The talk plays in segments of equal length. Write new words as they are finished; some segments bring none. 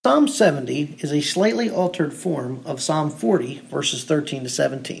Psalm 70 is a slightly altered form of Psalm 40, verses 13 to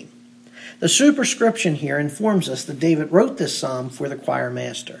 17. The superscription here informs us that David wrote this psalm for the choir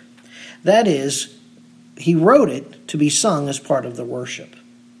master. That is, he wrote it to be sung as part of the worship.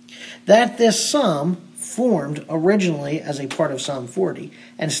 That this psalm formed originally as a part of Psalm 40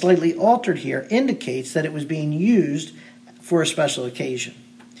 and slightly altered here indicates that it was being used for a special occasion.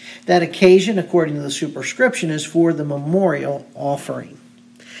 That occasion, according to the superscription, is for the memorial offering.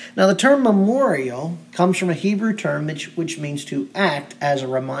 Now, the term memorial comes from a Hebrew term which means to act as a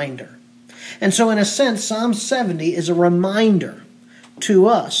reminder. And so, in a sense, Psalm 70 is a reminder to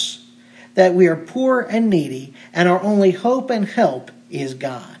us that we are poor and needy, and our only hope and help is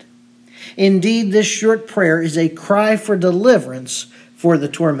God. Indeed, this short prayer is a cry for deliverance for the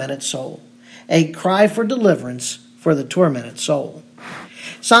tormented soul. A cry for deliverance for the tormented soul.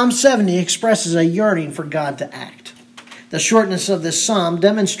 Psalm 70 expresses a yearning for God to act. The shortness of this psalm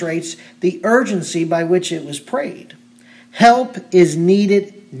demonstrates the urgency by which it was prayed. Help is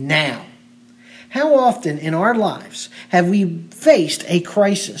needed now. How often in our lives have we faced a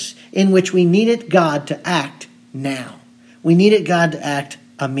crisis in which we needed God to act now? We needed God to act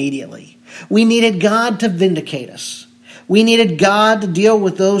immediately. We needed God to vindicate us. We needed God to deal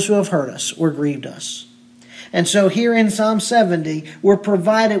with those who have hurt us or grieved us. And so here in Psalm 70, we're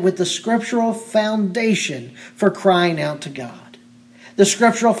provided with the scriptural foundation for crying out to God. The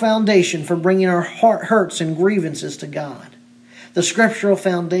scriptural foundation for bringing our hurts and grievances to God. The scriptural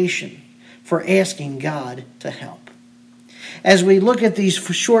foundation for asking God to help. As we look at these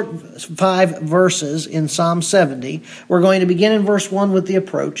short 5 verses in Psalm 70, we're going to begin in verse 1 with the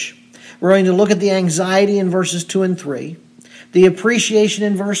approach. We're going to look at the anxiety in verses 2 and 3, the appreciation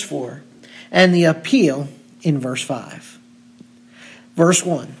in verse 4, and the appeal in verse 5. Verse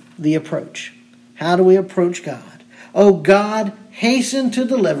 1, the approach. How do we approach God? O God, hasten to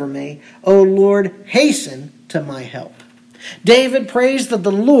deliver me. O Lord, hasten to my help. David prays that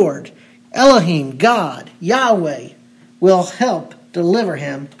the Lord, Elohim, God, Yahweh, will help deliver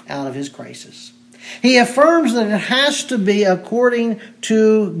him out of his crisis. He affirms that it has to be according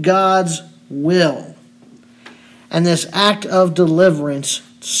to God's will. And this act of deliverance,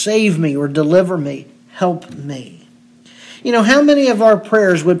 save me or deliver me, help me. You know, how many of our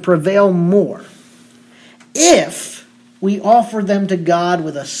prayers would prevail more if we offered them to God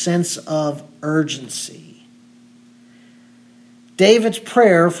with a sense of urgency? David's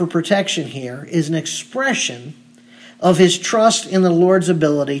prayer for protection here is an expression of his trust in the Lord's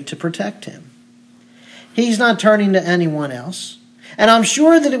ability to protect him. He's not turning to anyone else. And I'm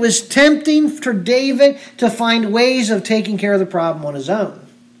sure that it was tempting for David to find ways of taking care of the problem on his own.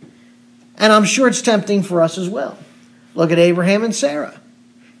 And I'm sure it's tempting for us as well. Look at Abraham and Sarah.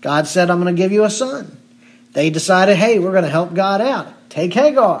 God said, I'm going to give you a son. They decided, hey, we're going to help God out. Take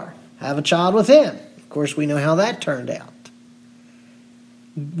Hagar. Have a child with him. Of course, we know how that turned out.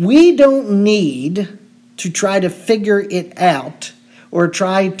 We don't need to try to figure it out or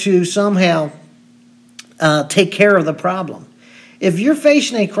try to somehow take care of the problem. If you're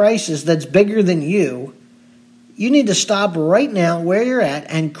facing a crisis that's bigger than you, you need to stop right now where you're at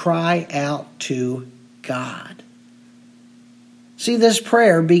and cry out to God. See, this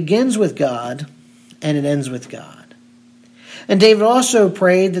prayer begins with God and it ends with God. And David also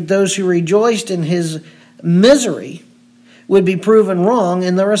prayed that those who rejoiced in his misery would be proven wrong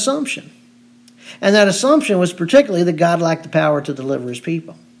in their assumption. And that assumption was particularly that God lacked the power to deliver his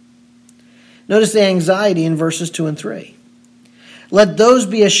people. Notice the anxiety in verses 2 and 3. Let those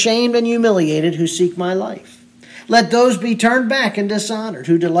be ashamed and humiliated who seek my life. Let those be turned back and dishonored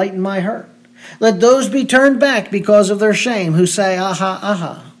who delight in my hurt. Let those be turned back because of their shame who say, aha,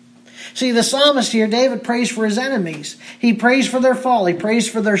 aha. See, the psalmist here, David, prays for his enemies. He prays for their fall. He prays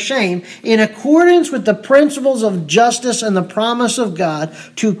for their shame in accordance with the principles of justice and the promise of God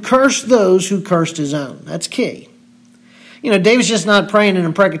to curse those who cursed his own. That's key. You know, David's just not praying an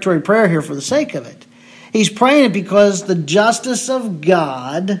imprecatory prayer here for the sake of it. He's praying it because the justice of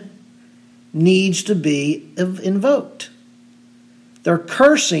God needs to be invoked. They're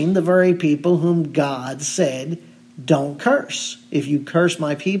cursing the very people whom God said, don't curse. If you curse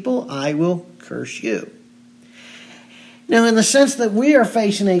my people, I will curse you. Now, in the sense that we are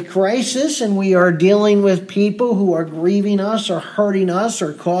facing a crisis and we are dealing with people who are grieving us or hurting us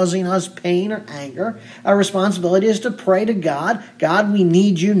or causing us pain or anger, our responsibility is to pray to God. God, we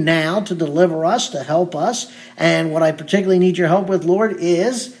need you now to deliver us, to help us. And what I particularly need your help with, Lord,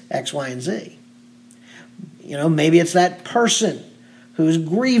 is X, Y, and Z. You know, maybe it's that person who's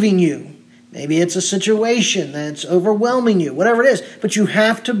grieving you. Maybe it's a situation that's overwhelming you, whatever it is. But you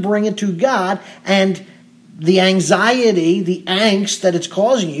have to bring it to God and the anxiety, the angst that it's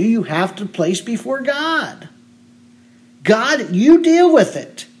causing you, you have to place before God. God, you deal with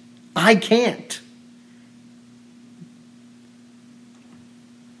it. I can't.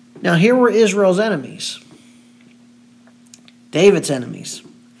 Now, here were Israel's enemies. David's enemies.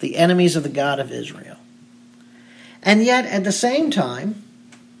 The enemies of the God of Israel. And yet, at the same time,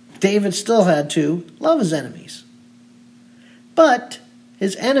 David still had to love his enemies. But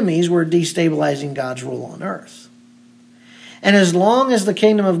his enemies were destabilizing God's rule on earth. And as long as the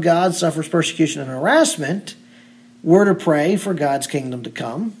kingdom of God suffers persecution and harassment, we're to pray for God's kingdom to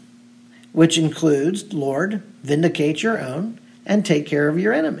come, which includes, Lord, vindicate your own and take care of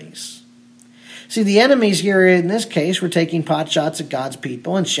your enemies. See, the enemies here in this case were taking pot shots at God's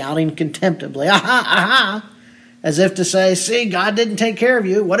people and shouting contemptibly, aha, aha, as if to say, see, God didn't take care of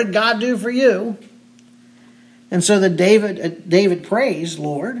you. What did God do for you? And so that David prays,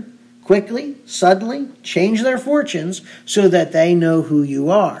 Lord, quickly, suddenly, change their fortunes so that they know who you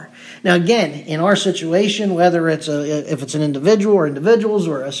are. Now again, in our situation, whether if it's an individual or individuals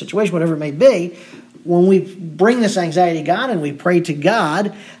or a situation, whatever it may be, when we bring this anxiety to God and we pray to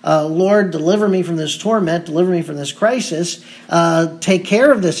God, Lord, deliver me from this torment, deliver me from this crisis, take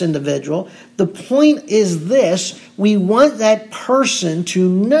care of this individual. The point is this: we want that person to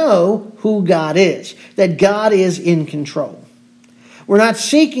know who God is, that God is in control. We're not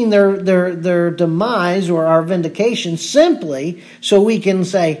seeking their demise or our vindication simply so we can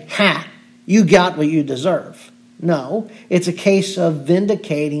say, ha, you got what you deserve. No, it's a case of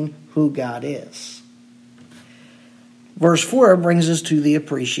vindicating who God is. Verse 4 brings us to the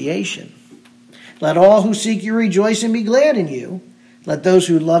appreciation. Let all who seek you rejoice and be glad in you. Let those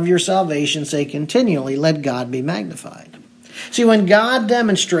who love your salvation say continually, let God be magnified. See, when God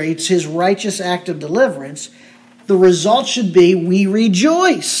demonstrates his righteous act of deliverance, the result should be we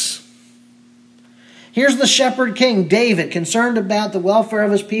rejoice. Here's the shepherd king, David, concerned about the welfare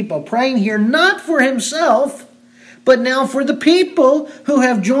of his people, praying here not for himself, but now for the people who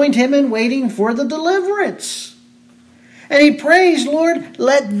have joined him in waiting for the deliverance. And he prays, Lord,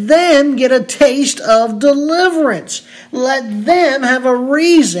 let them get a taste of deliverance. Let them have a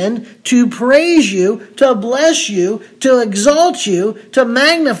reason to praise you, to bless you, to exalt you, to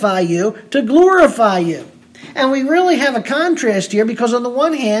magnify you, to glorify you. And we really have a contrast here because on the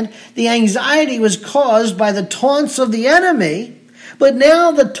one hand, the anxiety was caused by the taunts of the enemy, but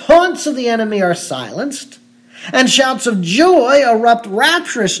now the taunts of the enemy are silenced, and shouts of joy erupt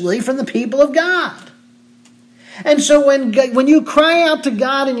rapturously from the people of God. And so when you cry out to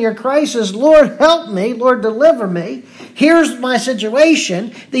God in your crisis, Lord, help me, Lord, deliver me. Here's my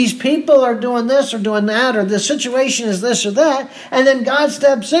situation. These people are doing this or doing that, or the situation is this or that. And then God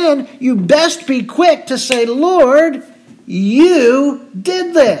steps in. You best be quick to say, Lord, you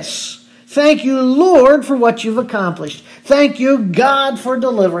did this. Thank you, Lord, for what you've accomplished. Thank you, God, for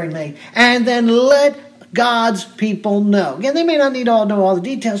delivering me. And then let God's people know. Again, they may not need to know all the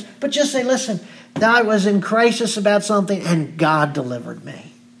details, but just say, listen, I was in crisis about something and God delivered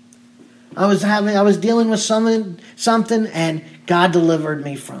me. I was dealing with something and God delivered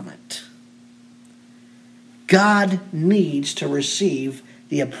me from it. God needs to receive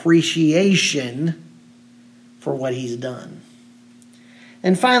the appreciation for what he's done.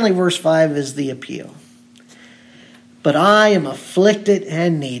 And finally, verse 5 is the appeal. But I am afflicted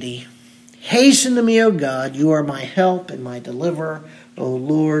and needy. Hasten to me, O God. You are my help and my deliverer. O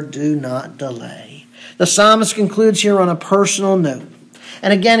Lord, do not delay. The psalmist concludes here on a personal note.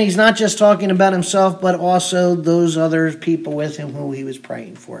 And again, he's not just talking about himself, but also those other people with him who he was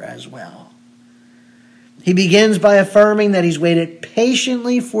praying for as well. He begins by affirming that he's waited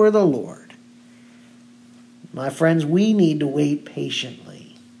patiently for the Lord. My friends, we need to wait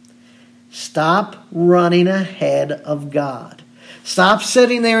patiently. Stop running ahead of God. Stop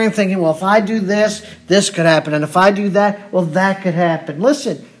sitting there and thinking, well, if I do this, this could happen. And if I do that, well, that could happen.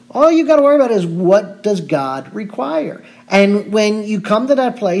 Listen, all you got to worry about is what does God require? And when you come to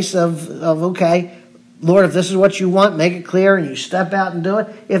that place of okay, Lord, if this is what you want, make it clear, and you step out and do it.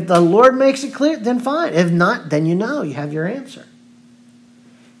 If the Lord makes it clear, then fine. If not, then you have your answer.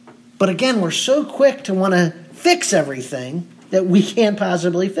 But again, we're so quick to want to fix everything that we can't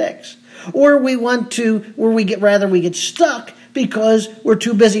possibly fix. Or we get stuck because we're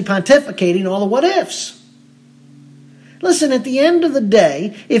too busy pontificating all the what ifs. Listen, at the end of the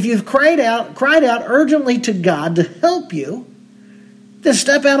day, if you've cried out urgently to God to help you, then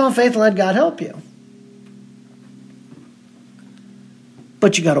step out on faith and let God help you.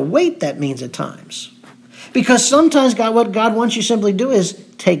 But you got to wait, that means at times. Because sometimes what God wants you simply to do is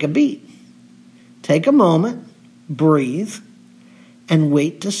take a beat. Take a moment, breathe, and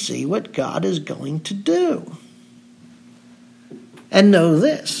wait to see what God is going to do. And know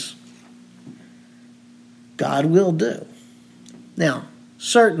this, God will do. Now,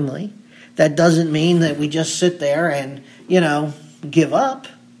 certainly, that doesn't mean that we just sit there and, give up.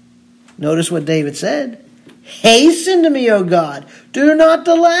 Notice what David said. Hasten to me, O God. Do not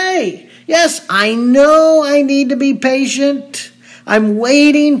delay. Yes, I know I need to be patient. I'm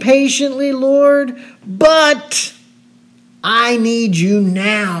waiting patiently, Lord, but I need you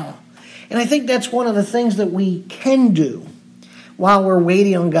now. And I think that's one of the things that we can do while we're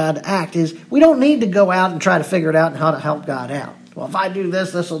waiting on God to act is we don't need to go out and try to figure it out and how to help God out. Well, if I do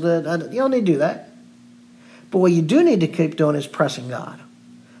this, this will do it. You don't need to do that. But what you do need to keep doing is pressing God.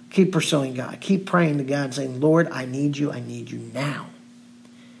 Keep pursuing God. Keep praying to God and saying, Lord, I need you now.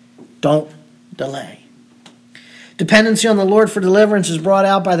 Don't delay. Dependency on the Lord for deliverance is brought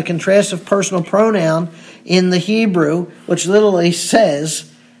out by the contrastive personal pronoun in the Hebrew, which literally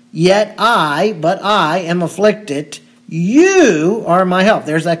says, but I am afflicted. You are my help.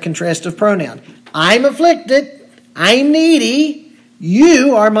 There's that contrastive pronoun. I'm afflicted. I'm needy.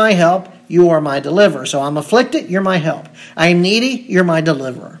 You are my help. You are my deliverer. So I'm afflicted. You're my help. I'm needy. You're my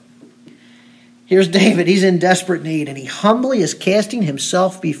deliverer. Here's David. He's in desperate need, and he humbly is casting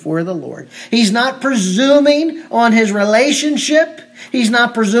himself before the Lord. He's not presuming on his relationship. He's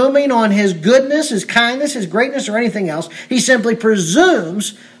not presuming on his goodness, his kindness, his greatness, or anything else. He simply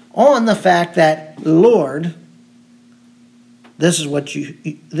presumes on the fact that, Lord, this is what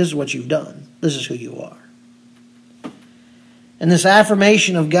you've done. This is who you are. And this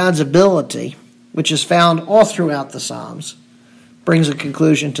affirmation of God's ability, which is found all throughout the Psalms, brings a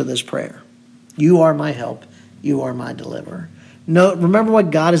conclusion to this prayer. You are my help. You are my deliverer. Remember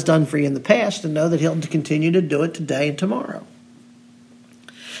what God has done for you in the past and know that he'll continue to do it today and tomorrow.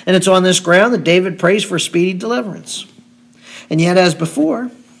 And it's on this ground that David prays for speedy deliverance. And yet, as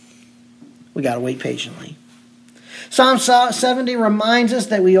before, we got to wait patiently. Psalm 70 reminds us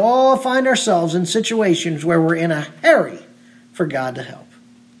that we all find ourselves in situations where we're in a hurry for God to help.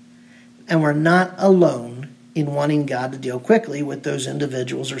 And we're not alone in wanting God to deal quickly with those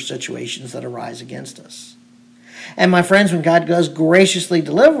individuals or situations that arise against us. And my friends, when God does graciously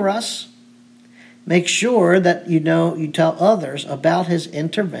deliver us, make sure that you tell others about his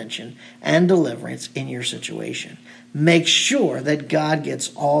intervention and deliverance in your situation. Make sure that God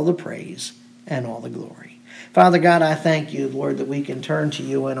gets all the praise and all the glory. Father God, I thank you, Lord, that we can turn to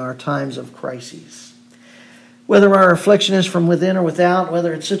you in our times of crises. Whether our affliction is from within or without,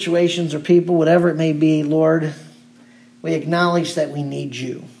 whether it's situations or people, whatever it may be, Lord, we acknowledge that we need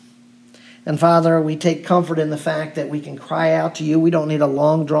you. And Father, we take comfort in the fact that we can cry out to you. We don't need a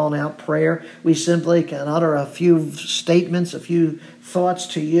long, drawn-out prayer. We simply can utter a few statements, a few thoughts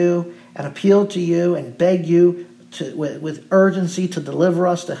to you, and appeal to you and beg you with urgency to deliver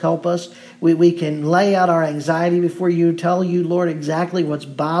us, to help us. We can lay out our anxiety before you, tell you, Lord, exactly what's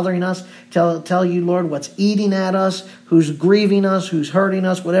bothering us, tell you, Lord, what's eating at us, who's grieving us, who's hurting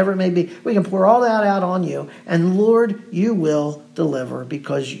us, whatever it may be. We can pour all that out on you, and Lord, you will deliver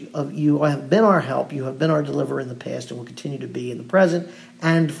because you have been our help, you have been our deliverer in the past, and will continue to be in the present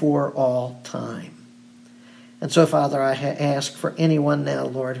and for all time. And so, Father, I ask for anyone now,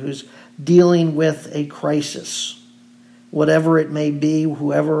 Lord, who's dealing with a crisis, whatever it may be,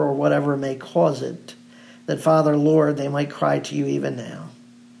 whoever or whatever may cause it, that, Father, Lord, they might cry to you even now,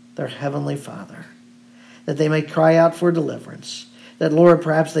 their Heavenly Father, that they may cry out for deliverance, that, Lord,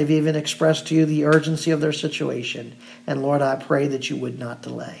 perhaps they've even expressed to you the urgency of their situation, and, Lord, I pray that you would not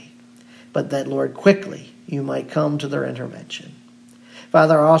delay, but that, Lord, quickly you might come to their intervention.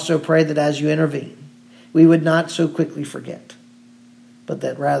 Father, I also pray that as you intervene, we would not so quickly forget, but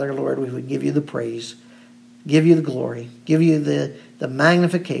that rather, Lord, we would give you the praise, give you the glory, give you the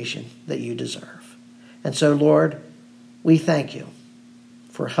magnification that you deserve. And so, Lord, we thank you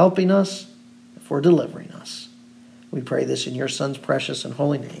for helping us, for delivering us. We pray this in your Son's precious and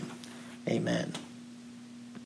holy name. Amen.